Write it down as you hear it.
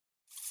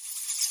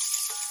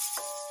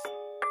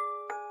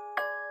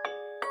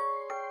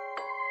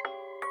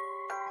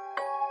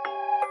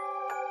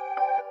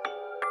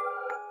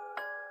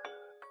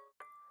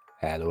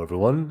Hello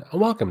everyone, and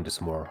welcome to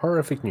some more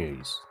horrific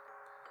news.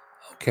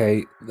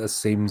 Okay, this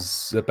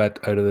seems a bit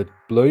out of the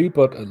blue,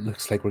 but it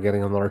looks like we're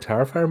getting another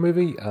Terrifier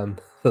movie, and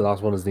the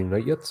last one isn't even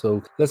out yet,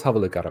 so let's have a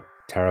look at it.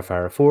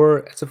 Terrifier 4,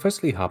 it's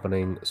officially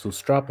happening, so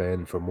strap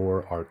in for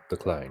more Art the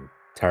Clown.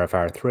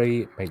 Terrifier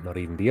 3 might not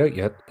even be out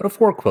yet, but a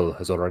fourquel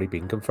has already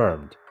been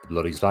confirmed. The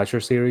Bloody Slasher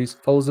series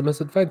follows the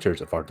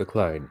misadventures of Art the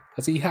Clown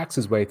as he hacks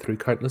his way through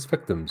countless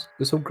victims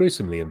with some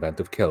gruesomely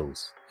inventive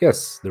kills.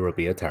 Yes, there will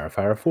be a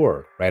Terrifier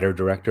 4,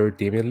 writer-director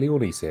Damien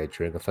Leone said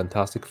during a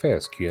Fantastic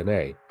Fest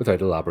Q&A,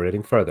 without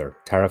elaborating further.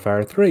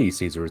 Terrifier 3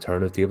 sees the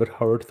return of David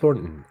Howard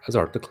Thornton as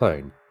Art the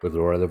Clown, with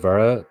Laura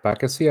Rivera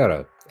back as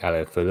Sierra,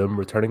 Elliot Fulham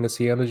returning as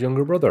Sienna's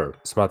younger brother,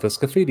 Samantha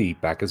Scafidi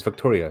back as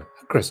Victoria,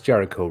 and Chris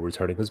Jericho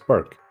returning as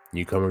Burke.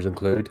 Newcomers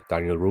include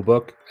Daniel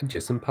Roebuck and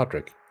Jason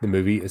Patrick. The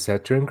movie is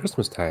set during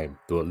Christmas time,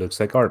 though it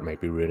looks like Art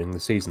might be ruining the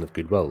season of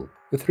goodwill.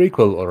 The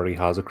threequel already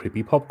has a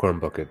creepy popcorn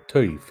bucket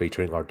too,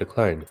 featuring Art the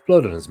Clown with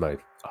blood in his mouth.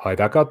 How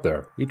that got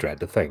there, we dread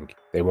to think.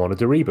 They wanted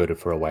to reboot it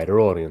for a wider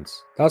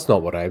audience. That's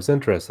not what I was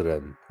interested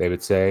in. They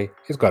would say,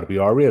 it's gotta be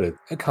R-rated,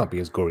 it can't be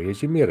as gory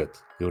as you made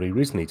it. They only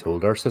recently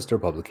told our sister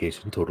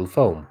publication Total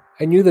Film.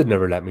 I knew they'd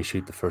never let me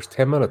shoot the first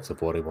 10 minutes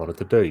of what I wanted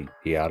to do,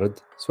 he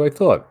added, so I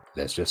thought,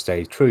 let's just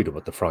stay true to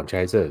what the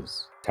franchise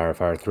is.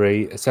 Terrifier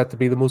 3 is set to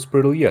be the most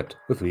brutal yet,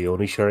 with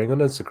Leone sharing on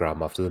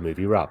Instagram after the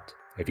movie wrapped.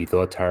 If you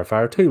thought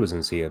Terrifier 2 was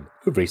insane,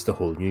 we've reached a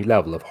whole new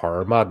level of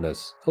horror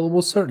madness that will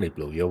most certainly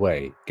blow you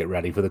away. Get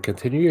ready for the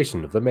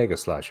continuation of the mega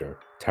slasher.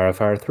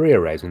 Terrifier 3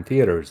 arrives in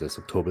theaters this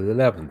October the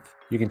 11th.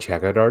 You can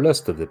check out our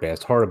list of the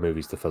best horror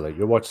movies to fill out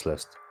your watch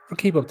list, or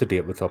keep up to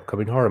date with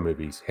upcoming horror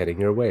movies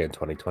heading your way in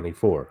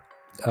 2024.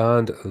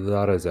 And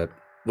that is it.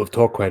 We've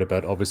talked quite a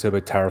bit obviously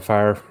about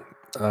Terrifier.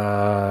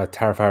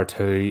 Terrifier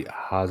 2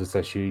 has its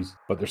issues,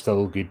 but there's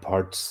still good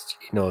parts.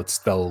 You know, it's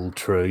still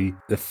true.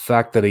 The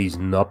fact that he's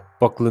not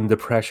buckling the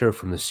pressure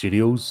from the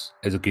studios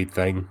is a good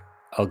thing.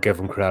 I'll give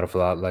him credit for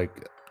that.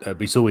 Like, it'd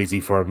be so easy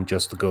for him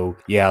just to go,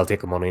 yeah, I'll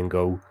take the money and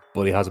go.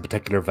 But he has a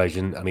particular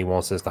vision and he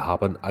wants this to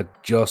happen. I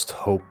just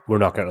hope we're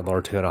not getting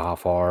another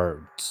 2.5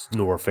 hour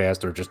snore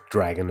fest or just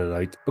dragging it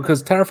out.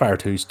 Because Terrifier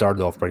 2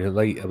 started off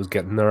brilliantly. It was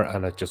getting there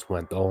and it just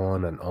went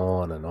on and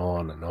on and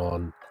on and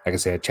on. Like I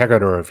said, check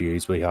out our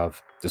reviews. We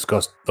have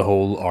discussed the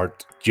whole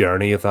Art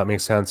journey, if that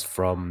makes sense,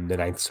 from the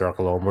Ninth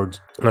Circle onwards,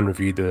 and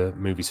reviewed the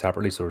movie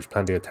separately, so there's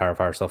plenty of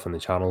Terrifier stuff on the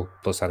channel,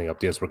 plus any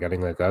updates we're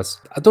getting like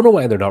this. I don't know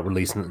why they're not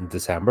releasing it in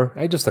December.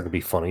 I just think it'd be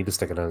funny to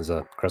stick it in as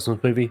a Christmas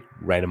movie,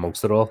 right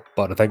amongst it all.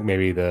 But I think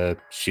maybe the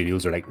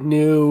studios are like,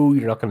 no,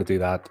 you're not going to do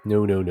that.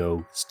 No, no,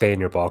 no. Stay in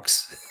your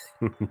box.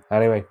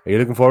 Anyway, are you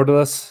looking forward to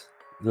this?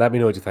 Let me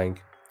know what you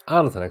think.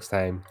 And until next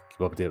time,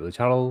 keep up to date with the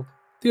channel,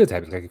 do the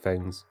type of clicky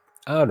things,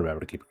 and remember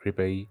to keep it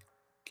creepy,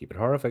 keep it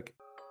horrific.